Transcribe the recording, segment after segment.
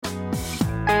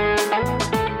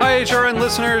HRN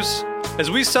listeners.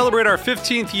 As we celebrate our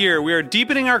 15th year, we are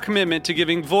deepening our commitment to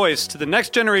giving voice to the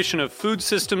next generation of food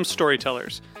systems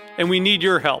storytellers, and we need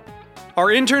your help. Our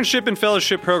internship and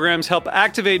fellowship programs help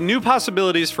activate new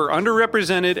possibilities for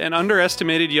underrepresented and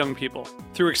underestimated young people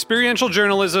through experiential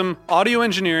journalism, audio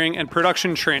engineering, and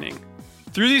production training.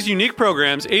 Through these unique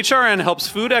programs, HRN helps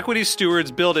food equity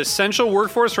stewards build essential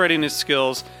workforce readiness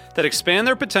skills that expand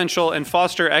their potential and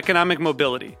foster economic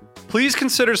mobility. Please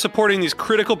consider supporting these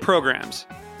critical programs.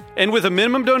 And with a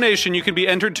minimum donation, you can be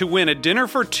entered to win a dinner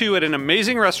for two at an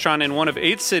amazing restaurant in one of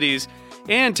 8 cities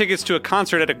and tickets to a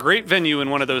concert at a great venue in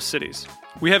one of those cities.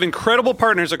 We have incredible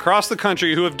partners across the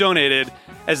country who have donated,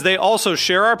 as they also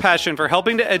share our passion for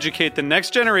helping to educate the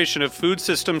next generation of food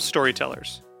systems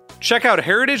storytellers. Check out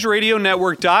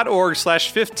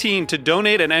heritageradionetwork.org/15 to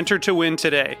donate and enter to win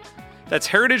today. That's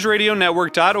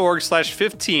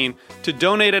heritageradionetwork.org/15 to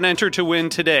donate and enter to win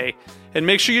today. And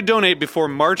make sure you donate before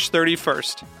March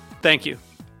 31st. Thank you.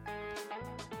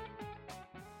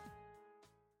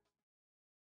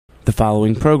 The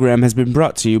following program has been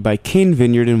brought to you by Cane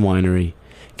Vineyard and Winery.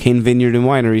 Cane Vineyard and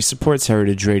Winery supports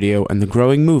Heritage Radio and the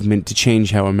growing movement to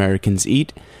change how Americans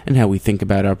eat and how we think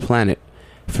about our planet.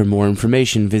 For more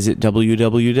information, visit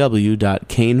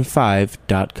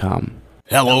www.cane5.com.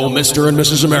 Hello, Mr. and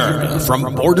Mrs. America,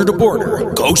 from border to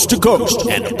border, coast to coast,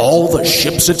 and all the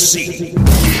ships at sea.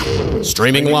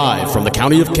 Streaming live from the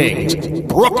County of Kings,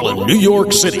 Brooklyn, New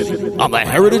York City, on the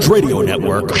Heritage Radio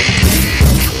Network.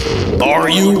 Are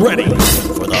you ready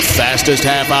for the fastest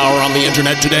half hour on the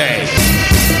internet today?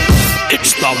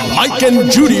 It's the Mike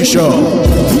and Judy Show,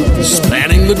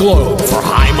 spanning the globe for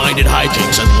high-minded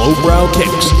hijinks and lowbrow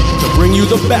kicks to bring you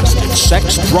the best in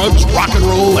sex, drugs, rock and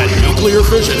roll, and nuclear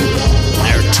fission.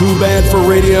 They're too bad for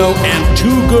radio and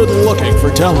too good-looking for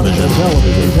television.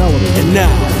 And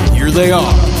now, here they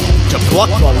are, to pluck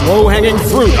the low-hanging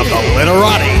fruit of the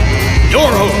literati.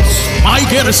 Your hosts,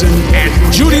 Mike Edison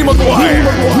and Judy McGuire.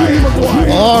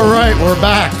 All right, we're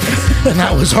back. And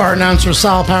that was our announcer,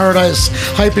 Sal Paradise,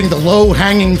 hyping the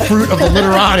low-hanging fruit of the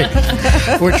literati,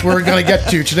 which we're going to get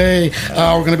to today.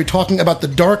 We're going to be talking about the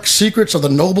dark secrets of the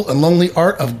noble and lonely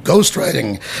art of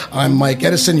ghostwriting. I'm Mike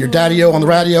Edison, your daddy-o on the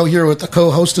radio, here with the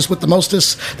co-hostess with the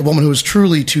mostess, the woman who is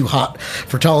truly too hot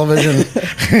for television,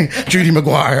 Judy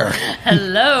McGuire.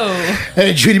 Hello.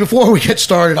 Hey, Judy, before we get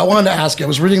started, I wanted to ask you, I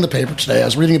was reading the paper today, I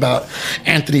was reading about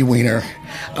Anthony Weiner.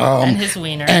 And his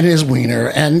wiener.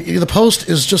 And the Post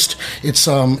is just, it's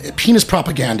penis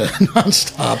propaganda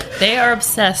nonstop. They are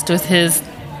obsessed with his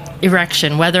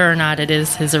erection. Whether or not it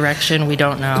is his erection, we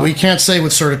don't know. We can't say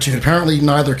with certitude. Apparently,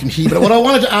 neither can he. But what I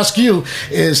wanted to ask you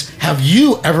is, have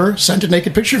you ever sent a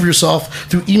naked picture of yourself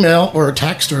through email or a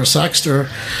text or a sext or...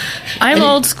 I'm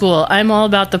old school. I'm all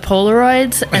about the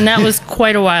Polaroids, and that was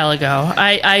quite a while ago.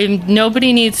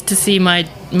 Nobody needs to see my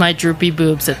droopy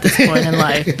boobs at this point in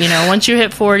life. You know, once you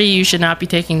hit 40, you should not be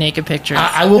taking naked pictures.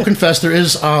 I will confess, there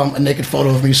is a naked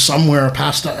photo of me somewhere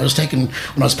passed out. I was taken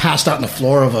when I was passed out on the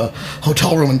floor of a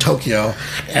hotel room in Tokyo,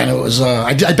 and it was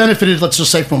I benefited, let's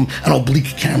just say, from an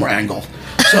oblique camera angle.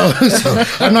 So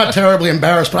I'm not terribly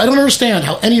embarrassed, but I don't understand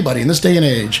how anybody in this day and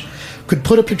age could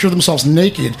put a picture of themselves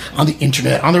naked on the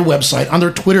internet, on their website, on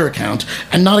their Twitter account,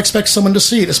 and not expect someone to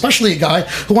see it, especially a guy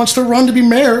who wants to run to be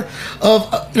mayor of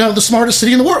the smartest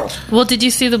city in the world. Well, did you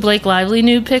see the Blake Lively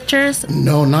nude pictures?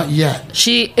 No, not yet.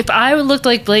 If I looked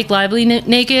like Blake Lively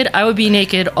naked, I would be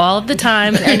naked all of the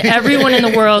time, and everyone in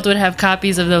the world would have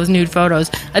copies of those nude photos.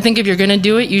 I think if you're going to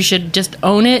do it, you should just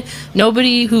own it.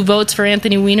 Nobody who votes for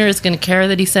Anthony Weiner is going to care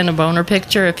that he sent a boner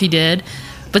picture if he did.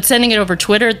 But sending it over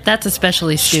Twitter, that's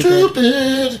especially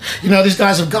stupid. These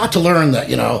guys have got to learn that,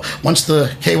 once the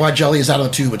KY jelly is out of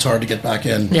the tube, it's hard to get back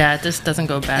in. Yeah, this doesn't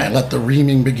go back. And let the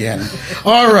reaming begin.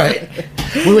 All right.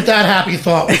 With that happy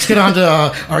thought, let's get on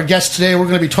to our guest today. We're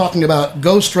going to be talking about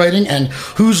ghostwriting. And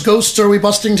whose ghosts are we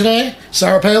busting today?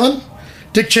 Sarah Palin?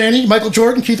 Dick Cheney? Michael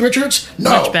Jordan? Keith Richards?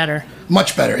 No. Much better.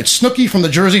 Much better. It's Snooki from the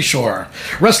Jersey Shore.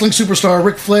 Wrestling superstar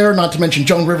Ric Flair, not to mention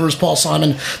Joan Rivers, Paul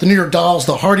Simon, the New York Dolls,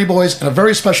 the Hardy Boys, and a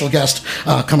very special guest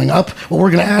coming up. What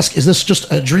we're going to ask, is this just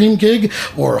a dream gig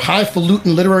or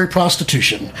highfalutin literary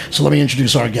prostitution? So let me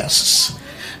introduce our guests.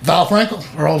 Val Frankel,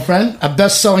 our old friend, a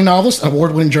best-selling novelist, an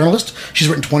award-winning journalist. She's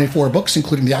written 24 books,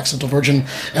 including The Accidental Virgin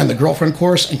and The Girlfriend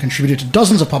Course, and contributed to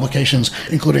dozens of publications,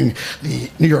 including the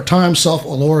New York Times, Self,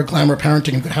 Allure, Glamour,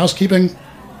 Parenting, and Good Housekeeping.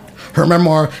 Her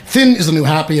memoir, Thin is the New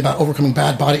Happy, about overcoming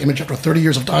bad body image after 30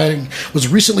 years of dieting, was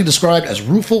recently described as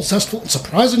rueful, zestful, and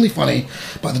surprisingly funny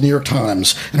by the New York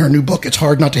Times. And her new book, It's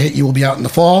Hard Not to Hate You, will be out in the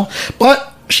fall.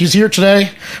 But She's here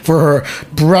today for her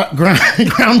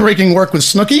groundbreaking work with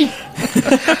Snooki.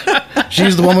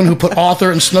 She's the woman who put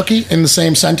author and Snooki in the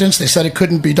same sentence. They said it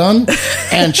couldn't be done.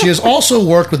 And she has also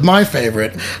worked with my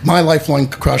favorite, my lifelong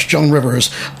crush, Joan Rivers,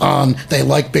 on They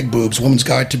Like Big Boobs, Woman's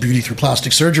Guide to Beauty Through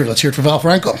Plastic Surgery. Let's hear it for Val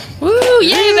Frankel. Woo!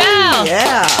 Yay, Val!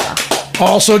 Yeah.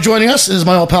 Also joining us is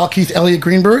my old pal Keith Eliot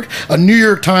Greenberg, a New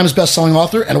York Times bestselling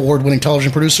author and award-winning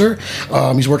television producer.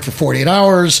 He's worked for 48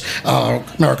 Hours,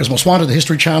 America's Most Wanted, the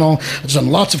History Channel. He's done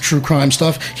lots of true crime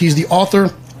stuff. He's the author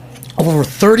of over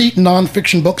 30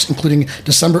 nonfiction books, including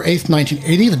December 8th,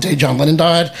 1980, the day John Lennon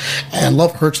died, and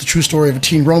Love Hurts, the true story of a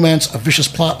teen romance, a vicious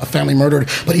plot, a family murdered.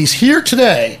 But he's here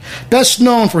today, best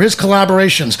known for his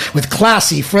collaborations with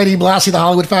Classy, Freddie Blassie, the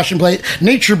Hollywood Fashion Plate,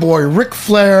 Nature Boy, Ric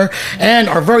Flair, and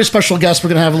our very special guest we're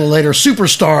going to have a little later,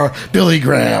 superstar Billy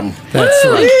Graham. That's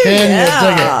right. Can you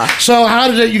dig it? So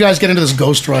how did you guys get into this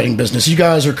ghostwriting business? You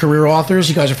guys are career authors,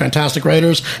 you guys are fantastic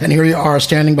writers, and here you are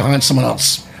standing behind someone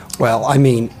else. Well, I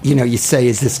mean, you say,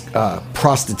 is this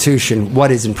prostitution?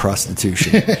 What isn't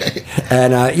prostitution?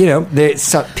 And,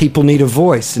 people need a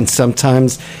voice, and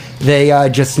sometimes they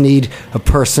just need a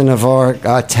person of our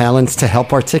talents to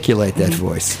help articulate that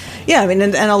voice. Yeah, I mean,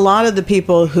 and a lot of the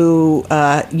people who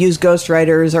use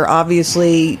ghostwriters are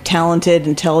obviously talented,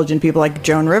 intelligent people. Like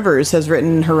Joan Rivers has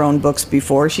written her own books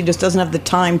before. She just doesn't have the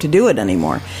time to do it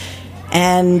anymore.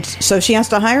 And so she has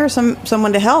to hire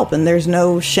someone to help, and there's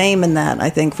no shame in that, I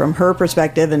think, from her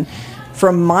perspective. And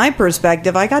from my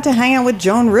perspective, I got to hang out with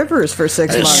Joan Rivers for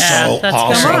 6 months. So that's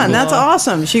awesome. Come on, that's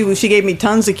awesome. She gave me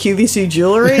tons of QVC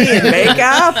jewelry and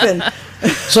makeup, and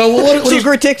So what she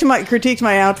critiqued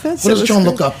my outfits. What does Joan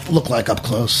look like up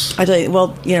close? I tell you,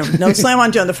 well, no slam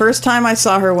on Joan. The first time I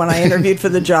saw her when I interviewed for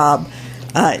the job,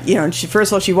 and she,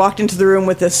 first of all, she walked into the room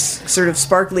with this sort of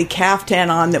sparkly caftan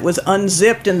on that was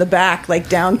unzipped in the back, like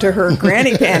down to her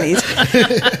granny panties.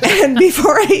 And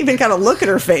before I even kind of look at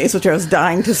her face, which I was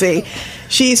dying to see,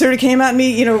 she sort of came at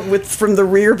me, from the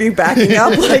rear view backing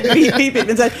up, like beep, beep, beep,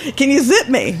 and said, "Can you zip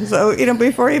me?" So,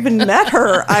 before I even met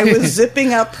her, I was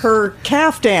zipping up her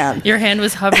caftan. Your hand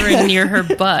was hovering near her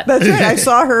butt. That's right. I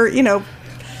saw her,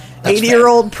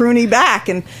 80-year-old pruny back,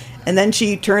 and then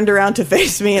she turned around to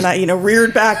face me, and I,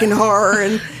 reared back in horror.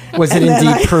 And was it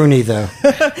indeed pruny, though?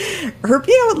 Her,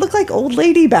 it looked like old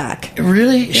lady back.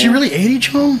 Really? Is she really 80,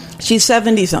 Joan? She's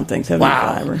 70-something,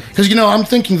 75. Wow. Because, I'm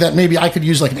thinking that maybe I could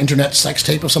use like an internet sex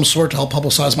tape of some sort to help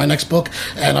publicize my next book,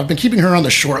 and I've been keeping her on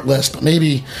the short list, but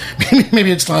maybe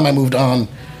it's time I moved on.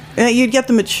 You'd get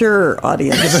the mature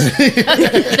audience.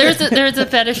 There's a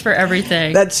fetish for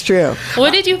everything. That's true.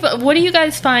 What do you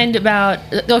guys find about?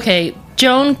 Okay,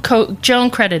 Joan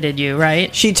credited you,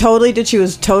 right? She totally did. She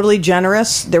was totally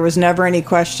generous. There was never any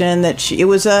question that it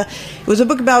was a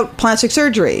book about plastic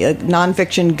surgery, a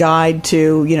nonfiction guide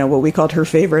to what we called her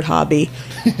favorite hobby.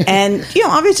 And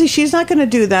obviously she's not going to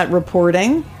do that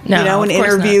reporting. No, and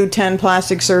interview 10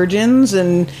 plastic surgeons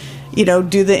and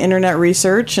do the internet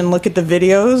research and look at the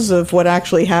videos of what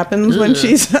actually happens when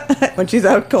she's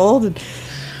out cold. And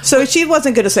so she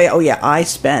wasn't going to say, "Oh yeah, I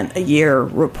spent a year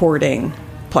reporting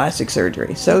plastic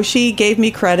surgery." So she gave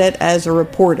me credit as a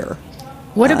reporter.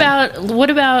 What about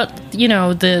the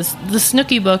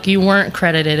Snooki book? You weren't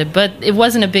credited, but it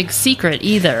wasn't a big secret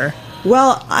either.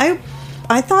 Well,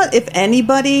 I thought if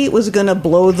anybody was going to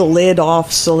blow the lid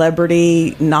off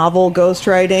celebrity novel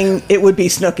ghostwriting, it would be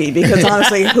Snooki. Because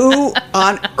honestly, who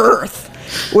on earth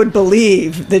would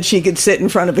believe that she could sit in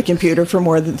front of a computer for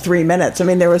more than 3 minutes? I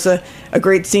mean, there was a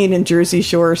great scene in Jersey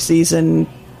Shore season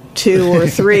 2 or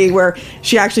 3 where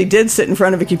she actually did sit in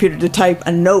front of a computer to type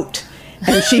a note.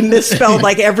 And she misspelled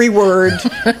like every word.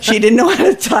 She didn't know how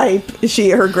to type.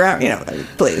 Her grammar,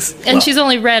 please. And she's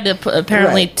only read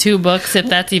apparently 2 books, if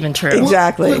that's even true.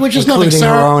 Exactly. Which is including nothing.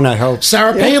 her own, I hope.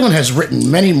 Sarah Palin has written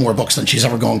many more books than she's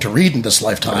ever going to read in this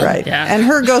lifetime. Right. Yeah. And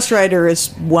her ghostwriter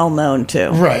is well known too.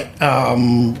 Right.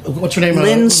 What's her name?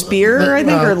 Lynn Spear, I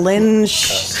think, or Lynn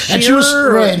Shearer. And she was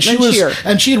right. Shearer.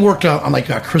 And she had worked on like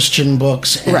Christian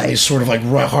books and Right. these sort of like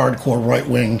hardcore right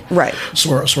wing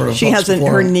sort of. She books has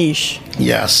before. her niche.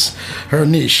 Yes, her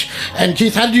niche. And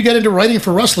Keith, how did you get into writing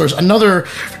for wrestlers? Another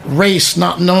race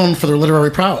not known for their literary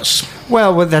prowess.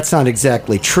 Well, that's not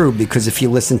exactly true, because if you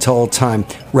listen to old-time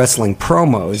wrestling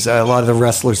promos, a lot of the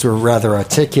wrestlers were rather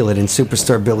articulate, and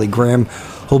superstar Billy Graham,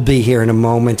 who'll be here in a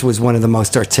moment, was one of the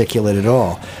most articulate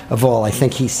of all. I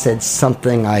think he said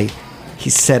something, he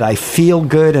said, "I feel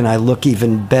good and I look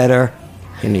even better."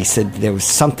 And he said there was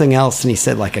something else, and he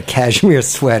said like a cashmere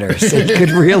sweater. So he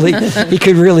could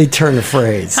really turn a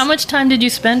phrase. How much time did you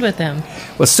spend with him?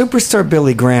 Well, superstar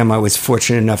Billy Graham, I was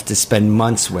fortunate enough to spend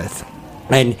months with,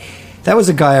 and that was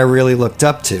a guy I really looked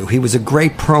up to. He was a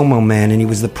great promo man, and he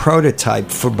was the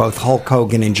prototype for both Hulk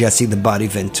Hogan and Jesse the Body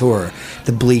Ventura,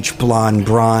 the bleach blonde,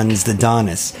 bronze, the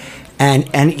Adonis. And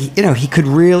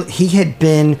he had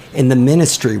been in the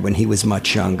ministry when he was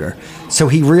much younger, so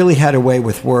he really had a way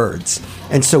with words.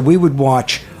 And so we would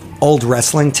watch old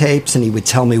wrestling tapes, and he would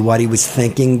tell me what he was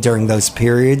thinking during those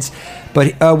periods.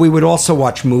 But we would also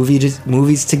watch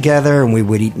movies together, and we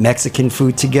would eat Mexican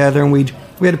food together, and we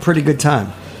had a pretty good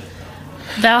time.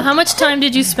 Val, how much time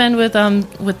did you spend with the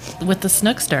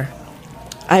Snookster?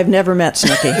 I've never met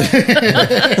Snooki.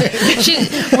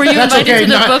 Were you invited to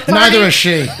the book party? Neither is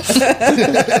she.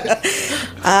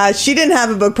 She didn't have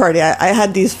a book party. I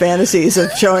had these fantasies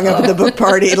of showing up at the book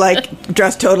party, like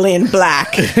dressed totally in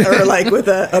black, or like with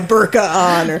a burqa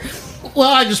on, or. Well,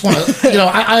 I just want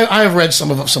to, I've read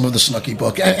some of the Snooki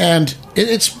book, and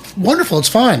it's wonderful. It's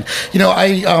fine.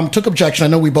 I took objection. I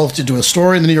know we both did do a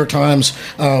story in the New York Times.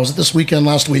 Was it this weekend,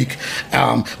 last week,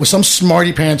 with some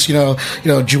smarty pants,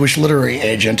 Jewish literary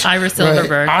agent. Ira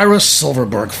Silverberg. Right? Ira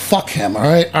Silverberg. Fuck him, all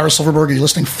right? Ira Silverberg, are you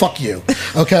listening? Fuck you,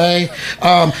 okay?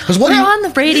 Because we're on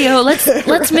the radio.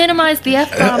 Let's minimize the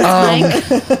F-bombs,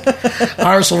 Mike.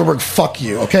 Ira Silverberg, fuck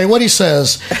you, okay? What he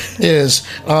says is...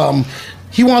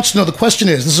 he wants to know, the question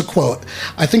is, this is a quote,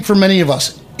 I think for many of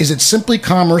us, is it simply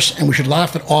commerce and we should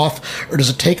laugh it off, or does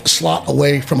it take a slot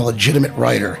away from a legitimate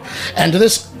writer? And to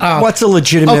this... what's a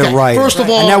legitimate writer? First of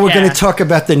all... And now we're going to talk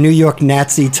about the New York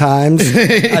Nazi Times.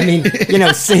 I mean,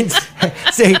 since...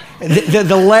 Say,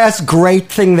 the last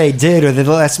great thing they did, or the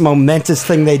last momentous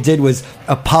thing they did, was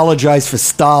apologize for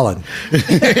Stalin.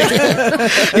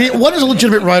 What is a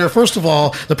legitimate writer? First of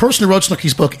all, the person who wrote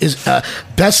Snooki's book is a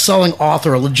best-selling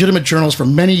author, a legitimate journalist for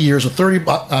many years with 30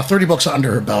 books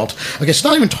under her belt. Okay, let's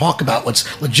not even talk about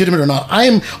what's legitimate or not. I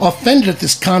am offended at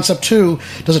this concept, too.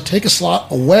 Does it take a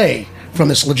slot away from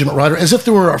this legitimate writer, as if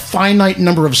there were a finite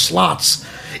number of slots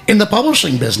in the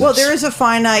publishing business? Well, there is a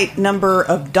finite number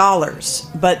of dollars,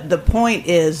 but the point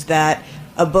is that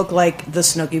a book like the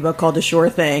Snooki book called A Sure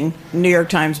Thing, New York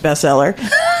Times bestseller,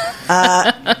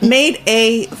 made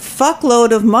a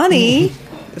fuckload of money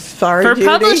for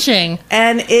publishing.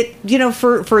 And it,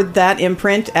 for that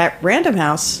imprint at Random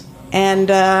House. And,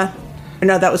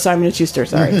 no, that was Simon & Schuster,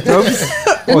 sorry.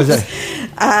 What was that?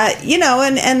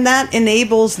 And that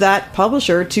enables that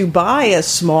publisher to buy a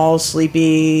small,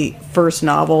 sleepy first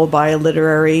novel by a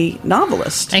literary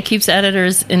novelist. And keeps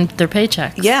editors in their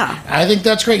paychecks. Yeah. I think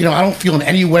that's great. I don't feel in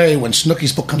any way when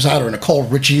Snooki's book comes out or Nicole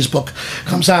Richie's book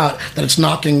comes out that it's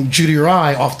knocking Judy or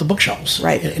I off the bookshelves.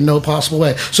 Right. In no possible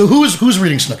way. So who's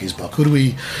reading Snooki's book? Who do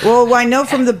we... Well, I know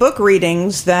from the book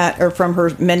readings that, or from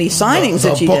her many signings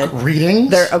that she did. The book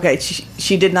readings? Okay,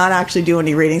 she did not actually do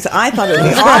any readings. I thought it would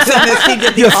be awesome if she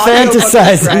did the You're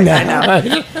fantasizing right, now. I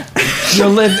know.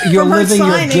 You're living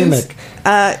your gimmick.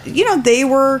 They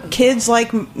were kids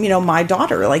like, my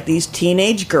daughter, like these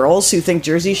teenage girls who think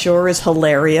Jersey Shore is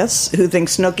hilarious, who think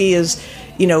Snooki is,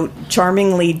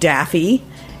 charmingly daffy.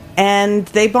 And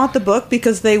they bought the book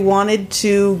because they wanted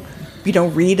to,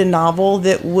 read a novel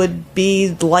that would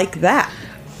be like that.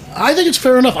 I think it's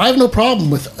fair enough. I have no problem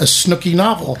with a Snooki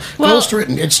novel,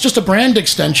 ghostwritten. It's just a brand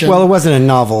extension. Well, it wasn't a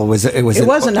novel. It was a novel. It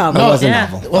was a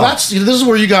novel. Well, this is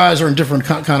where you guys are in different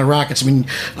kind of rackets. I mean,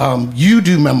 you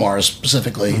do memoirs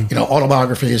specifically,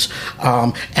 autobiographies,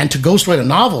 and to ghostwrite a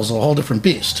novel is a whole different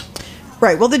beast.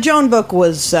 Right. Well, the Joan book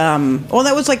was, that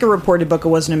was like a reported book. It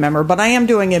wasn't a memoir. But I am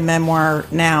doing a memoir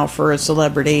now for a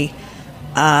celebrity.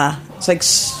 It's like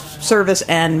service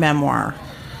and memoir.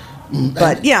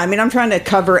 But yeah, I mean, I'm trying to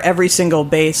cover every single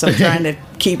base. I'm trying to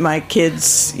keep my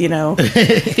kids,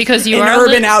 because you in are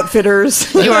Urban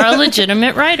Outfitters. You are a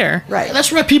legitimate writer, right?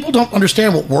 That's right. People don't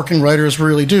understand what working writers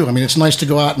really do. I mean, it's nice to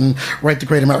go out and write the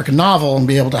great American novel and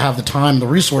be able to have the time and the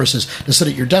resources to sit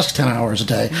at your desk 10 hours a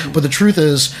day. But the truth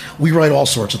is, we write all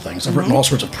sorts of things. I've written all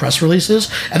sorts of press releases,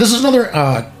 and this is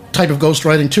another type of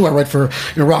ghostwriting too. I write for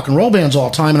rock and roll bands all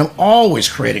the time, and I'm always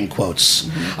creating quotes.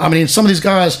 I mean, some of these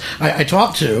guys I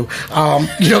talk to,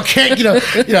 can't,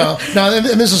 now,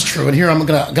 and this is true, and here I'm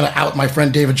gonna out my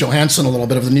friend David Johansen a little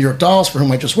bit of the New York Dolls, for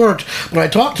whom I just worked. But I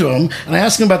talked to him, and I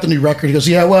asked him about the new record. He goes,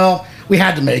 yeah, well, we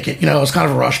had to make it. It was kind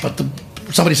of a rush, but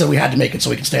somebody said we had to make it so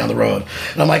we can stay on the road.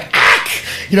 And I'm like,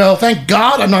 thank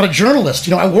God I'm not a journalist.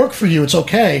 I work for you. It's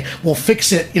okay. We'll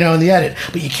fix it, in the edit.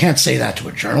 But you can't say that to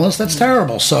a journalist. That's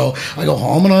terrible. So I go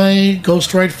home and I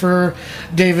ghostwrite for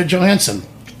David Johansen,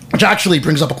 which actually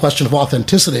brings up a question of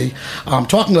authenticity.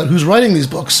 Talking about who's writing these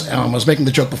books, I was making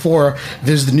the joke before,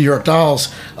 this is the New York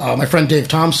Dolls. My friend Dave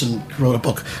Thompson wrote a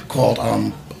book called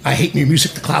I Hate New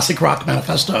Music, the classic rock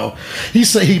manifesto.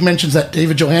 He mentions that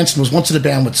David Johansen was once in a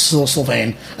band with Syl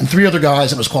Sylvain and 3 other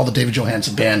guys. It was called the David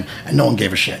Johansen Band, and no one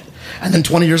gave a shit. And then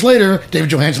 20 years later,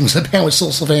 David Johansen was in a band with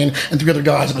Syl Sylvain and 3 other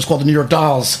guys. It was called the New York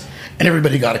Dolls, and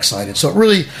everybody got excited. So it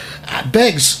really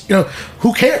begs,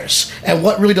 who cares? And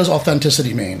what really does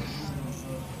authenticity mean?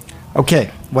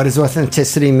 Okay, what does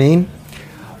authenticity mean?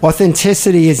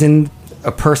 Authenticity is in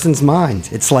a person's mind.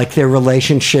 It's like their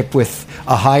relationship with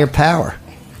a higher power.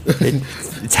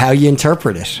 It's how you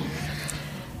interpret it.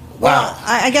 Well,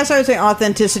 I guess I would say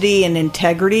authenticity and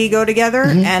integrity go together.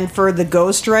 Mm-hmm. And for the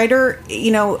ghostwriter,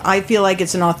 I feel like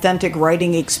it's an authentic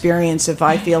writing experience if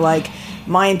I feel like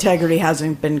my integrity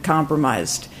hasn't been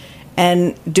compromised.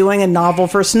 And doing a novel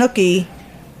for Snooki,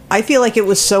 I feel like it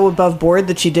was so above board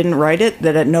that she didn't write it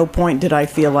that at no point did I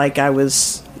feel like I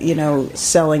was,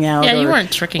 selling out. Yeah, you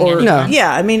weren't tricking anyone. No.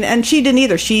 Yeah, and she didn't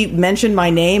either. She mentioned my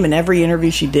name in every interview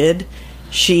she did.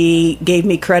 She gave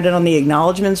me credit on the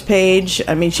acknowledgments page.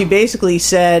 She basically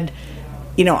said,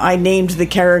 I named the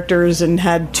characters and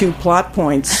had 2 plot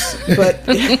points. But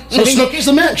so Snooki's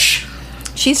a mensch.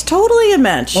 She's totally a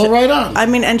mensch. Well, right on.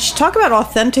 And talk about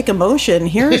authentic emotion.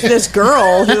 Here's this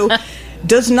girl who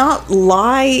does not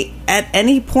lie at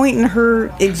any point in her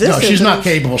existence. No, she's not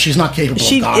capable. She's not capable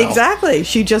of guile. Exactly.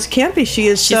 She just can't be.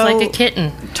 She's like a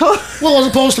kitten. Well, as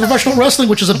opposed to professional wrestling,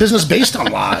 which is a business based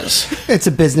on lies. It's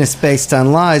a business based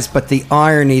on lies, but the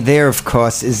irony there, of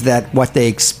course, is that what they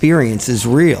experience is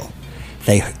real.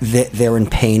 They're in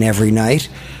pain every night.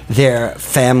 Their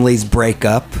families break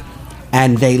up,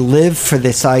 and they live for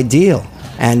this ideal.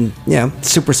 And,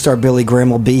 superstar Billy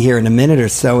Graham will be here in a minute or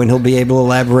so, and he'll be able to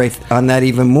elaborate on that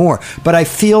even more. But I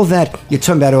feel that you're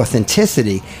talking about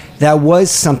authenticity. That was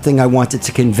something I wanted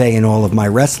to convey in all of my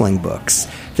wrestling books.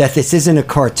 That this isn't a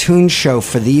cartoon show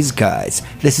for these guys.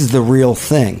 This is the real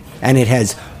thing. And it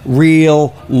has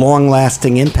real,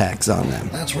 long-lasting impacts on them.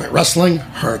 That's right. Wrestling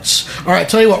hurts. All right,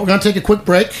 tell you what, we're going to take a quick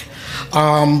break.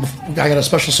 I got a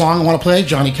special song I want to play,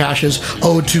 Johnny Cash's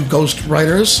Ode to Ghost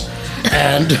Writers.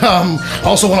 And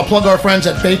also want to plug our friends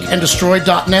at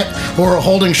bakeanddestroy.net who are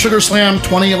holding Sugar Slam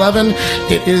 2011.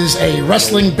 It is a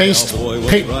wrestling-based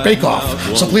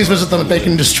bake-off. So please visit them at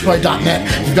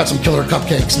bakeanddestroy.net. We've got some killer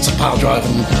cupcakes and some pile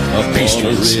driving pastries.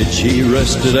 On the ridge he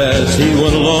rested as he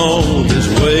went along his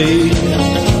way,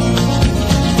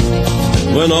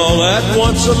 when all at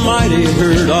once a mighty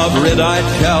herd of red-eyed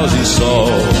cows he saw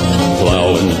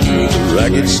plowing through the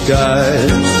ragged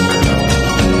skies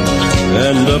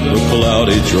and up a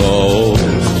cloudy draw.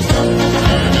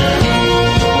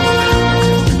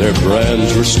 Their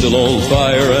brands were still on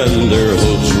fire and their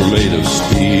hooves were made of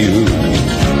steel.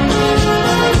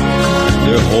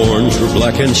 Their horns were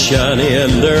black and shiny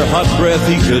and their hot breath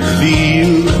he could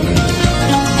feel.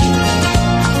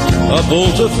 A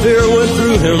bolt of fear went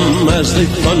through him as they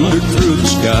thundered through the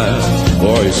sky,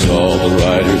 for he saw the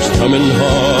riders coming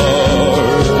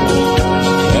hard,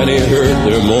 and he heard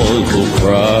their mournful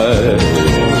cry.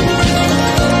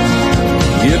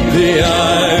 Yippee-i-oh,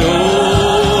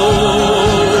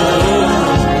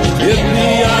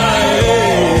 yippee-i-ay,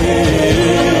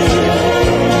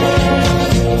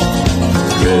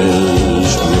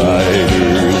 ghost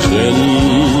riders in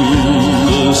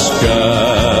the sky.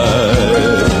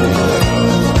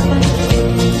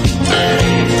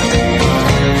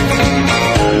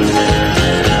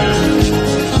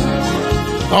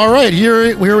 All right,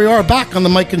 here we are back on the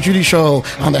Mike and Judy Show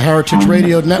on the Heritage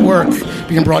Radio Network,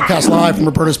 being broadcast live from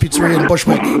Roberta's Pizzeria in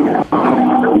Bushwick.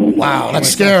 Wow, that's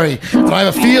scary. But I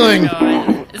have a feeling...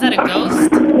 Is that a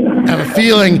ghost? I have a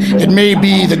feeling it may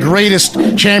be the greatest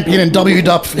champion in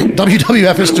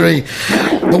WWF history.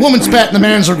 The woman's pet and the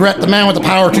man's regret. The man with the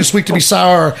power, too sweet to be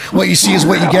sour. What you see is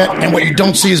what you get, and what you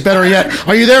don't see is better yet.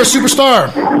 Are you there,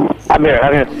 superstar? I'm here.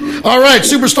 All right,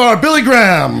 superstar Billy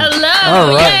Graham. Hello.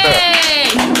 All right. Yay.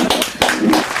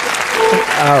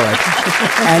 All right.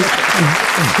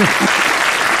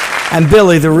 And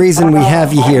Billy, the reason we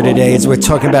have you here today is we're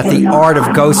talking about the art of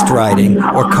ghostwriting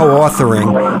or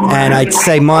co-authoring. And I'd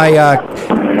say my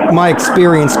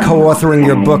experience co-authoring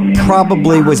your book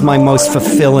probably was my most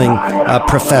fulfilling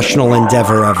professional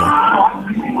endeavor ever.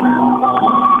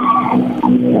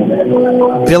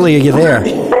 Billy, are you there?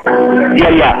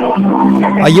 Yeah.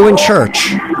 Are you in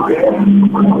church?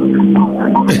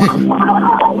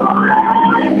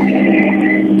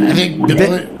 I think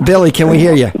Billy, can we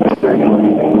hear you?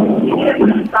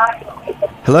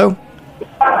 Hello?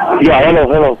 Yeah,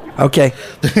 hello. Okay.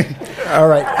 All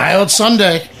right. I know it's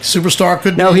Sunday. Superstar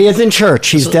could No, he is in church.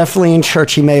 He's definitely in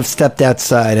church. He may have stepped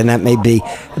outside, and that may be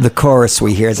the chorus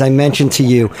we hear. As I mentioned to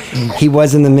you, he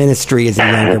was in the ministry as a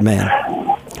younger man.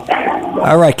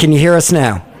 All right, can you hear us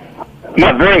now?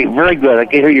 Yeah, very, very good. I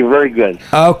can hear you very good.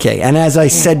 Okay, and as I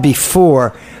said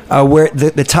before, where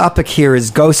the topic here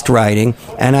is ghostwriting,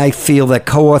 and I feel that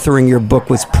co-authoring your book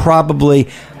was probably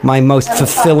my most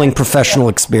fulfilling professional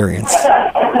experience.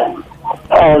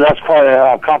 Oh, that's quite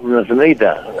a compliment to me,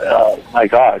 then. My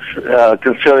gosh,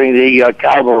 considering the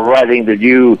caliber of writing that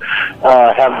you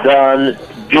have done,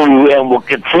 do, and will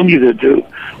continue to do,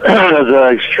 is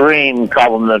an extreme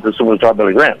compliment to Superstar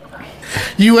Billy Graham.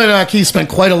 You and Keith spent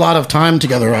quite a lot of time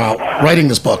together writing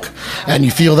this book, and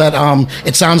you feel that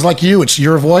it sounds like you. It's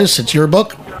your voice. It's your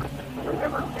book.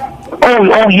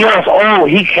 Oh yes. Oh,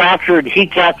 he captured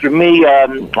me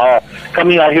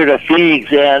coming out here to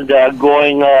Phoenix and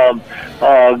going to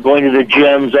the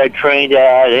gyms I trained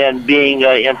at and being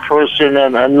in person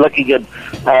and looking at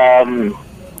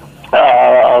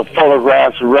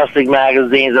photographs and wrestling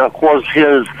magazines, and of course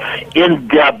his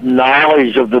in-depth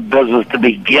knowledge of the business to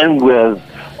begin with.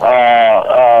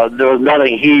 There was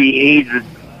nothing he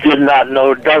does not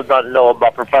know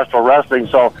about professional wrestling,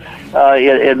 so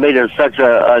it made it such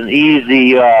an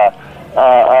easy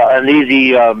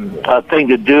thing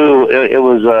to do. It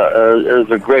was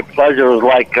a great pleasure. It was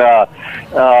like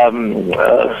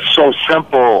so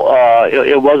simple.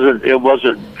 It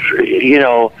wasn't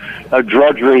a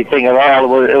drudgery thing at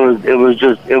all. It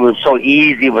was so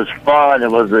easy. It was fun.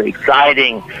 It was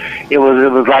exciting. It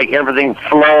was like everything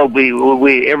flowed.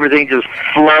 Everything just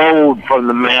flowed from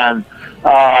the man.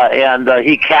 And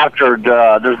he captured.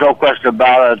 There's no question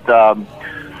about it.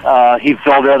 He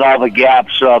filled in all the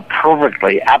gaps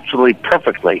perfectly, absolutely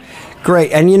perfectly.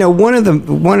 Great, and one of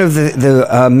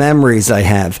the memories I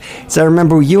have is I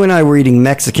remember you and I were eating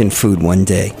Mexican food one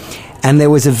day, and there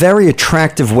was a very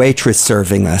attractive waitress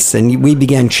serving us, and we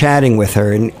began chatting with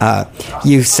her, and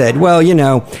you said, "Well,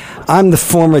 I'm the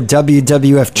former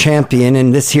WWF champion,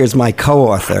 and this here's my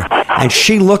co-author." And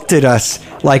she looked at us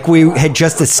like we had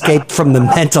just escaped from the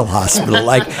mental hospital.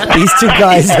 Like, these two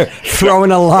guys are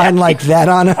throwing a line like that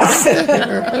on us.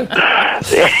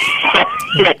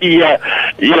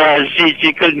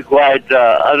 She couldn't quite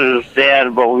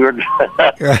understand what we were talking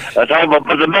about.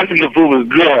 But the Mexican food was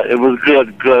good. It was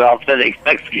good, authentic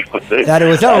Mexican food. That it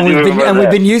was. We've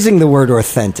been using the word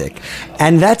authentic,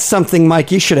 and that's something,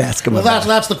 Mike, you should ask him about.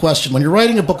 That's the question. When you're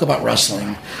writing a book about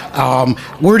wrestling,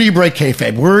 where do you break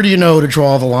kayfabe? Where do you know to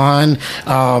draw the line,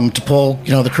 to pull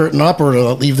the curtain up, or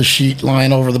to leave the sheet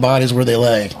lying over the bodies where they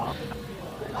lay?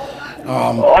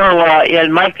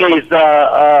 In my case,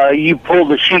 you pull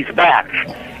the sheets back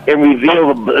and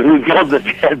reveal the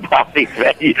dead bodies.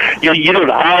 You don't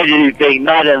hide anything,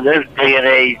 not in this day and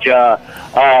age.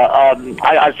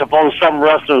 I suppose some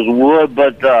wrestlers would,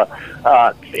 but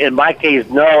in my case,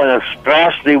 no, and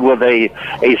especially with a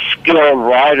skilled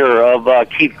writer of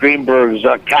Keith Greenberg's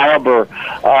caliber,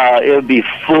 it would be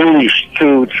foolish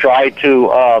to try to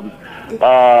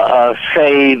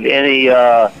save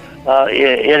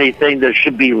anything that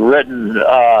should be written.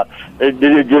 It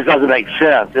just doesn't make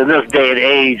sense in this day and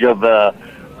age of the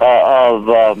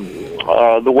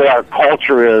way our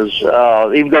culture is.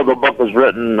 Even though the book was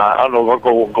written, I don't know,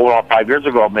 going on 5 years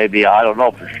ago, maybe, I don't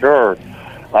know for sure.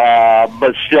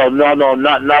 But still, no,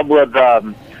 not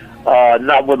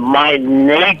with my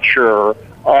nature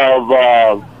of.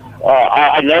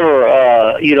 I never,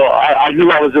 I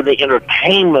knew I was in the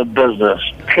entertainment business.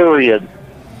 Period.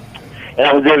 And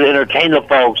I was there to entertain the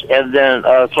folks, and then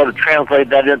sort of translate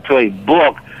that into a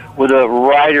book with a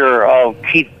writer of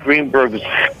Keith Greenberg's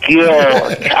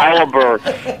skill, caliber,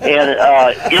 and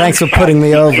thanks for putting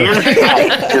me over.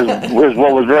 was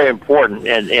what was very important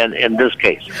in this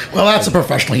case. Well, that's a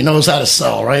professional. He knows how to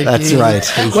sell, right? That's right.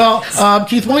 Well,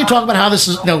 Keith, why don't you talk about how this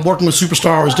is, working with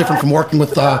Superstar is different from working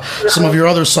with some of your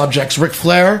other subjects, Ric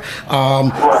Flair,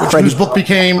 whose book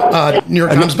became New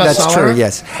York Times bestseller. That's true.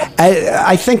 Yes,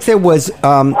 I think there was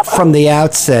from the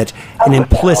outset an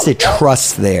implicit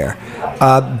trust there.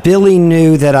 Billy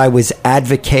knew that I was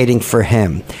advocating for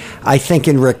him. I think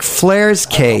in Ric Flair's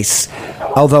case,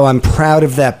 although I'm proud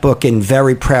of that book and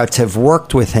very proud to have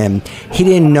worked with him, he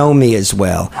didn't know me as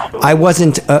well. I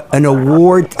wasn't a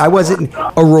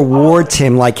reward to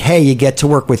him like, hey, you get to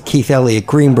work with Keith Eliot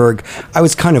Greenberg. I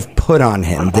was kind of put on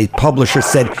him. The publisher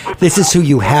said, this is who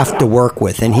you have to work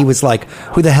with. And he was like,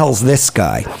 who the hell's this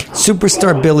guy?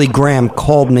 Superstar Billy Graham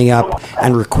called me up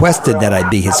and requested that I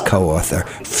be his co-author.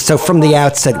 So from the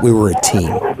outset, we were a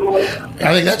team.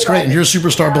 I think that's great. And here's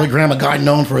Superstar Billy Graham, a guy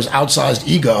known for his outsized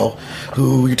ego,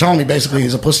 who you're telling me basically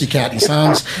is a pussycat. He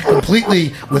sounds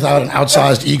completely without an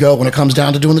outsized ego when it comes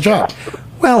down to doing the job.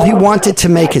 Well, he wanted to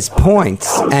make his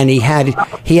points, and he had a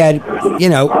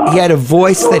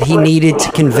voice that he needed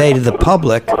to convey to the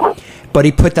public. but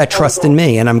he put that trust in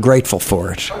me, and I'm grateful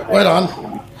for it. Right on.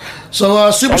 So,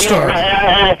 Superstar.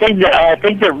 I think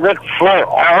that Ric Flair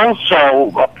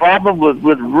also, a problem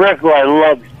with Rick, who I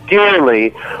love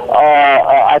dearly,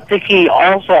 I think he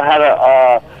also had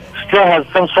still has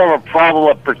some sort of problem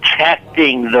of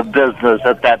protecting the business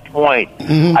at that point.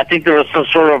 Mm-hmm. I think there was some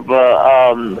sort of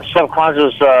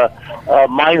subconscious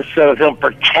mindset of him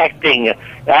protecting.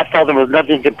 I thought there was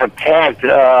nothing to protect.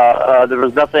 There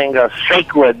was nothing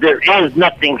sacred. There is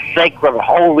nothing sacred,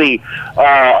 holy,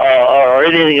 or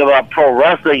anything about pro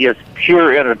wrestling. It's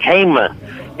pure entertainment.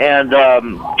 And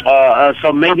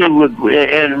so maybe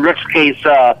in Rick's case,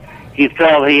 he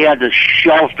felt he had to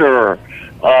shelter,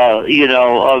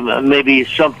 maybe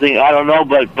something, I don't know,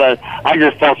 but I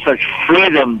just felt such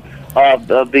freedom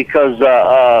because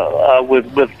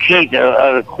with Keith,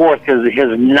 of course,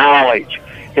 his knowledge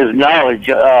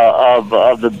of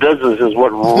the business is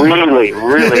what really,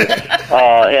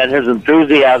 and his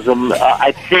enthusiasm,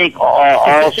 I think,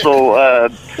 also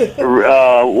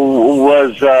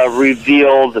was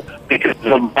revealed because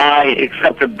of my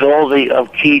acceptability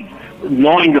of Keith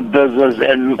knowing the business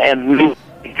and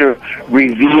to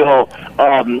reveal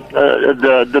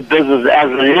the business as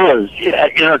it is,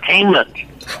 entertainment.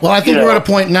 Well, I think we're at a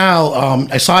point now,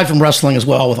 aside from wrestling as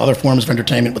well, with other forms of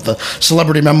entertainment, with the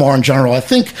celebrity memoir in general, I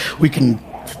think we're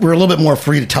a little bit more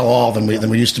free to tell all than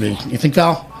we used to be. You think,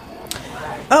 Val?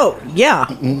 Oh, yeah,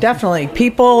 definitely.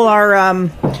 People are,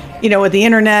 with the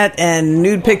internet and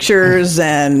nude pictures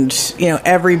and,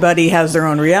 everybody has their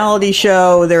own reality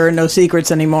show. There are no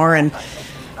secrets anymore. And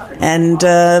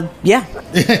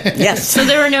yes. So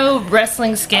there were no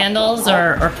wrestling scandals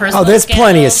or personal. Oh, there's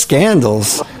plenty of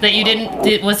scandals that you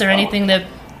didn't. Was there anything that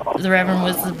the Reverend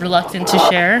was reluctant to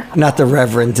share? Not the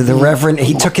Reverend. The Reverend.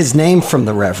 He took his name from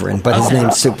the Reverend, but his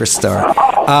name's Superstar.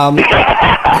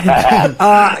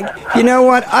 You know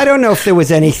what? I don't know if there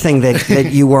was anything that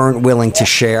you weren't willing to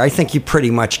share. I think you pretty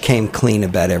much came clean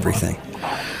about everything.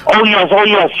 Oh yes,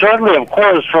 certainly, of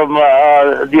course, from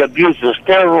the abuse of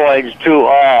steroids to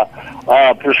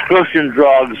prescription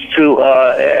drugs to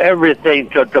everything,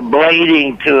 to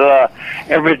blading, to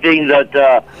everything that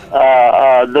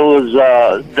those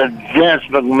that Vince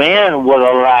McMahon would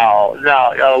allow.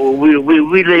 Now we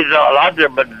laid it all out there,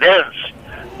 but Vince,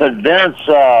 I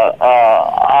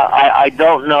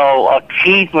don't know.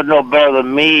 Keith would know better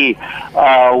than me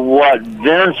what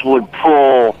Vince would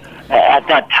pull at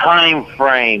that time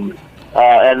frame,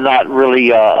 and not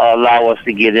really allow us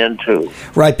to get into.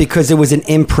 Right, because it was an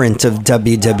imprint of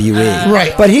WWE.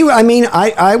 Right. But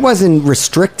I wasn't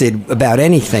restricted about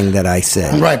anything that I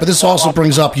said. Right, but this also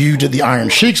brings up you did the Iron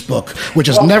Sheik's book, which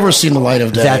has never seen the light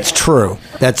of day. That's true.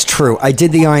 I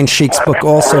did the Iron Sheik's book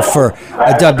also for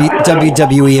a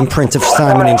WWE imprint of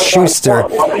Simon & Schuster,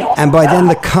 and by then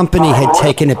the company had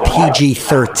taken a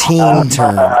PG-13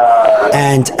 turn.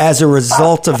 And as a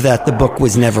result of that, the book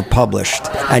was never published.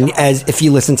 And if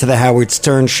you listen to the Howard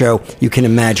Stern show, you can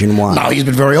imagine why. No, he's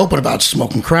been very open about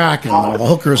smoking crack and all the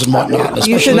hookers and whatnot.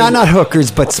 You should not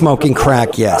hookers, but smoking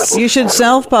crack, yes. You should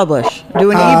self-publish.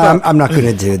 Do an ebook. I'm not going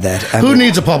to do that. Who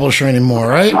needs a publisher anymore,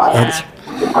 right?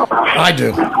 I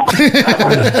do.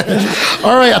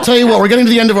 All right, I'll tell you what, we're getting to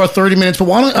the end of our 30 minutes, but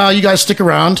why don't you guys stick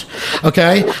around,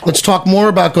 okay? Let's talk more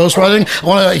about ghostwriting. I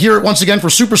want to hear it once again for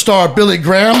Superstar Billy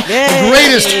Graham, the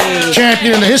greatest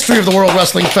champion in the history of the World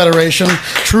Wrestling Federation.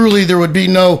 Truly, there would be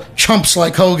no chumps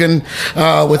like Hogan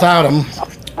without him.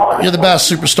 You're the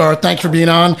best, Superstar. Thanks for being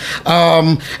on.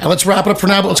 And let's wrap it up for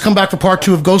now, but let's come back for part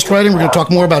 2 of Ghostwriting. We're going to talk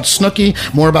more about Snooki,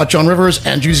 more about Joan Rivers,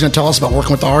 and Judy's going to tell us about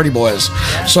working with the Hardy Boys.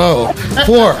 So,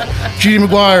 for Judy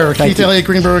McGuire, Keith Eliot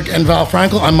Greenberg, and Val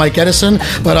Frankel, I'm Mike Edison.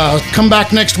 But come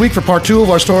back next week for part 2 of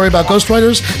our story about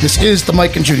ghostwriters. This is The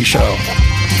Mike and Judy Show.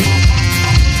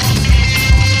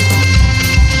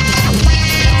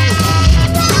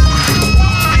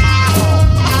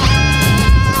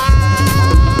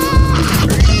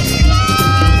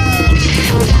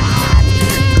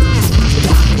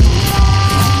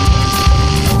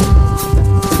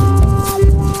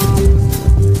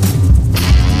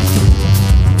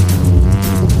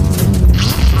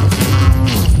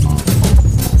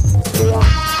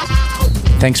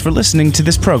 Thanks for listening to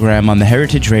this program on the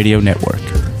Heritage Radio Network.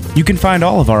 You can find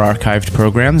all of our archived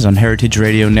programs on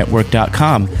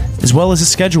heritageradionetwork.com, as well as a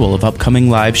schedule of upcoming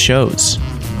live shows.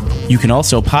 You can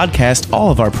also podcast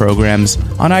all of our programs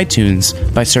on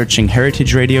iTunes by searching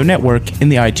Heritage Radio Network in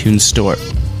the iTunes Store.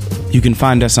 You can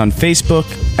find us on Facebook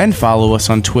and follow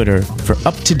us on Twitter for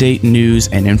up-to-date news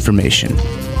and information.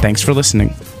 Thanks for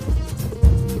listening.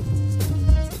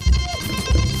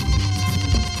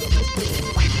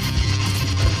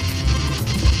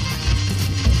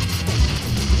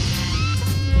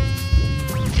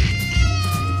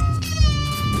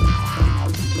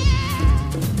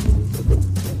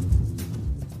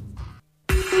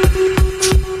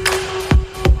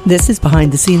 This is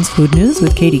Behind the Scenes Food News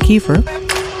with Katie Kiefer.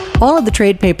 All of the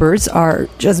trade papers are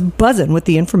just buzzing with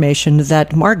the information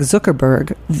that Mark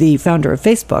Zuckerberg, the founder of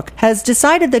Facebook, has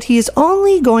decided that he is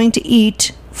only going to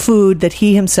eat food that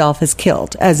he himself has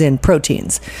killed, as in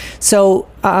proteins. So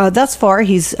thus far,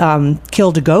 he's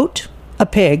killed a goat, a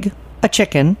pig, a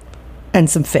chicken, and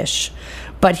some fish.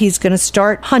 But he's going to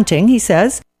start hunting, he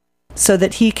says, so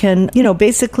that he can,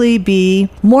 basically be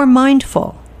more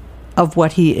mindful of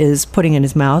what he is putting in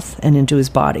his mouth and into his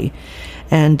body.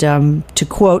 And to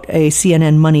quote a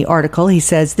CNN Money article, he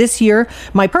says, "This year,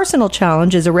 my personal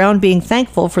challenge is around being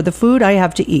thankful for the food I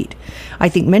have to eat. I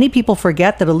think many people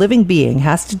forget that a living being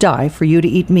has to die for you to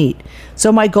eat meat.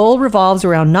 So my goal revolves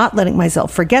around not letting myself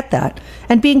forget that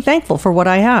and being thankful for what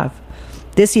I have.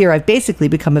 This year, I've basically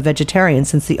become a vegetarian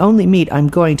since the only meat I'm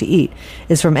going to eat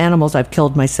is from animals I've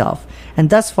killed myself. And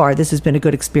thus far, this has been a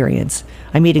good experience.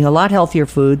 I'm eating a lot healthier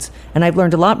foods, and I've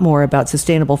learned a lot more about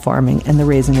sustainable farming and the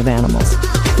raising of animals."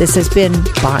 This has been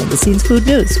Behind the Scenes Food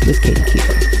News with Katie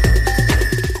Kiefer.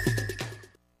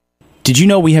 Did you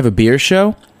know we have a beer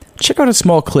show? Check out a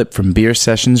small clip from Beer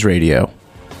Sessions Radio.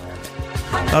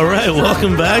 All right,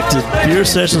 welcome back to Beer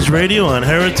Sessions Radio on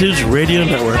Heritage Radio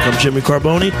Network. I'm Jimmy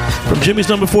Carboni from Jimmy's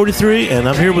Number 43, and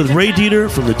I'm here with Ray Dieter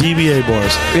from the DBA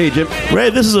Bars. Hey, Jim. Ray,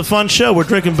 this is a fun show. We're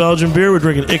drinking Belgian beer. We're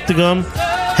drinking Ictigum,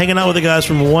 hanging out with the guys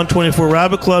from 124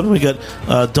 Rabbit Club. And we got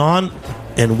Don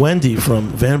and Wendy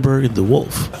from Vanberg and the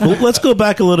Wolf. Well, let's go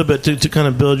back a little bit to kind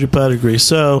of build your pedigree.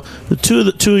 So the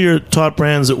two of your top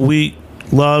brands that we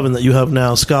love and that you have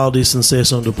now, Scaldis and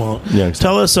Saison DuPont. Yeah, exactly.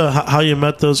 Tell us how you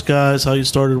met those guys, how you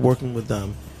started working with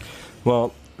them.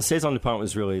 Well, Saison DuPont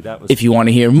was really... If you want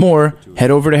to hear more,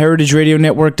 head over to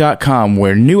heritageradionetwork.com,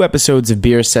 where new episodes of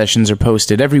Beer Sessions are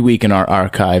posted every week in our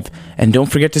archive. And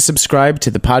don't forget to subscribe to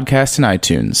the podcast in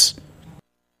iTunes.